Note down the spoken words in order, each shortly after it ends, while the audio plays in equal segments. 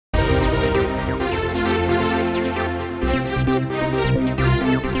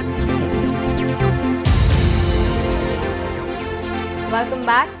Welcome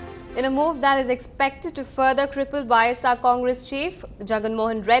back. In a move that is expected to further cripple YSR Congress chief Jagan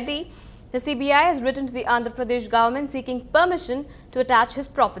Mohan Reddy, the CBI has written to the Andhra Pradesh government seeking permission to attach his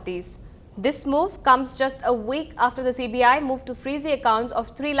properties. This move comes just a week after the CBI moved to freeze the accounts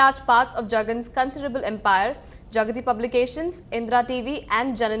of three large parts of Jagan's considerable empire: Jagati Publications, Indra TV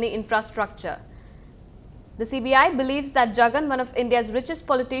and Janani Infrastructure. The CBI believes that Jagan, one of India's richest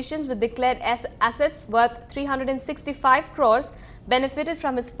politicians with declared assets worth 365 crores, benefited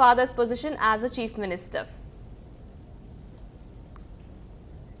from his father's position as a chief minister.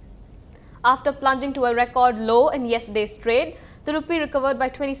 After plunging to a record low in yesterday's trade, the rupee recovered by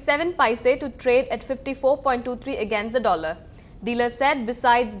 27 paise to trade at 54.23 against the dollar. Dealers said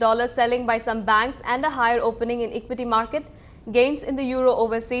besides dollar selling by some banks and a higher opening in equity market, gains in the euro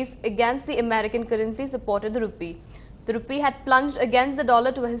overseas against the American currency supported the rupee. The rupee had plunged against the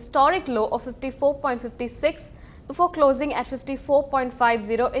dollar to a historic low of 54.56 before closing at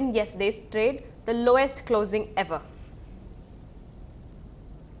 54.50 in yesterday's trade, the lowest closing ever.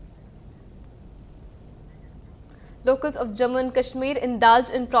 Locals of Jammu and Kashmir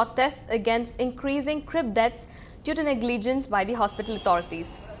indulged in protests against increasing crib deaths due to negligence by the hospital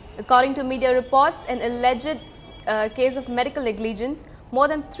authorities. According to media reports, an alleged case of medical negligence, more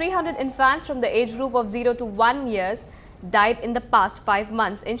than 300 infants from the age group of 0 to 1 years died in the past 5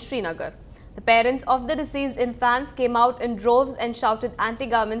 months in Srinagar. The parents of the deceased infants came out in droves and shouted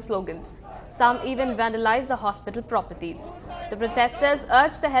anti-government slogans. Some even vandalized the hospital properties. The protesters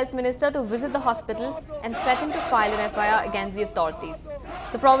urged the health minister to visit the hospital and threatened to file an FIR against the authorities.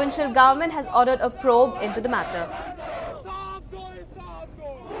 The provincial government has ordered a probe into the matter.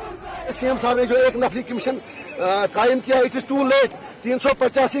 CM साहब ने जो एक नफरी commission कायम किया, it is to late.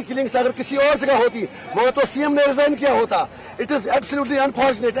 385 killings अगर किसी और जगह होती वहां तो सीएम ने रिजाइन किया होता। It is absolutely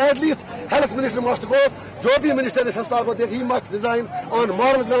unfortunate. At least health minister must go. जो भी मिनिस्टर इस अस्पताल को देखे, he must resign on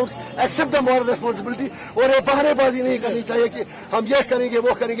moral grounds, accept the moral responsibility. और ये बहानेबाजी नहीं करनी चाहिए कि हम ये करेंगे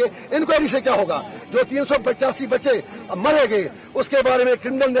वो करेंगे। इंक्वायरी से क्या होगा? जो 385 बच्चे मरे गए उसके बारे में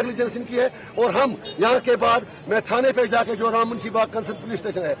क्रिमिनल नेग्लिजेंस इनकी है। और हम यहाँ के बाद मैं थाने पे जाके, जो राम मुंशी बाग कंसर्न पुलिस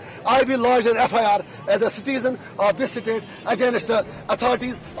स्टेशन है, I will lodge an FIR as a citizen of this state against the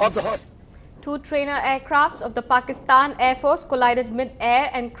authorities of the hospital. Two trainer aircrafts of the Pakistan Air Force collided mid-air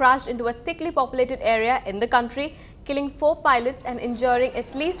and crashed into a thickly populated area in the country, killing 4 pilots and injuring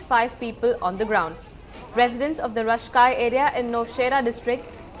at least 5 people on the ground. Residents of the Rashkai area in Nowshera district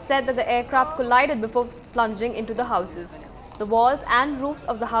said that the aircraft collided before plunging into the houses. The walls and roofs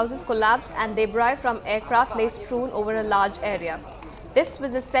of the houses collapsed and debris from aircraft lay strewn over a large area. This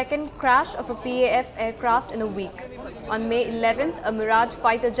was the second crash of a PAF aircraft in a week. On May 11th, a Mirage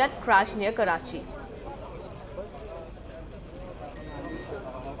fighter jet crashed near Karachi.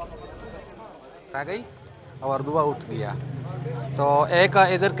 आ गई और दुआ उठ गया, तो एक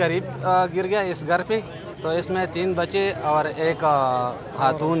इधर करीब गिर गया इस घर पे। तो इसमें 3 बच्चे और एक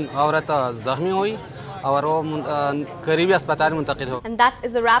खातून औरत जख्मी हुई और वो करीबी अस्पताल मुंतकिल हो। And that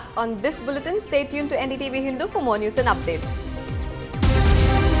is a wrap on this bulletin. Stay tuned to NDTV Hindu for more news and updates.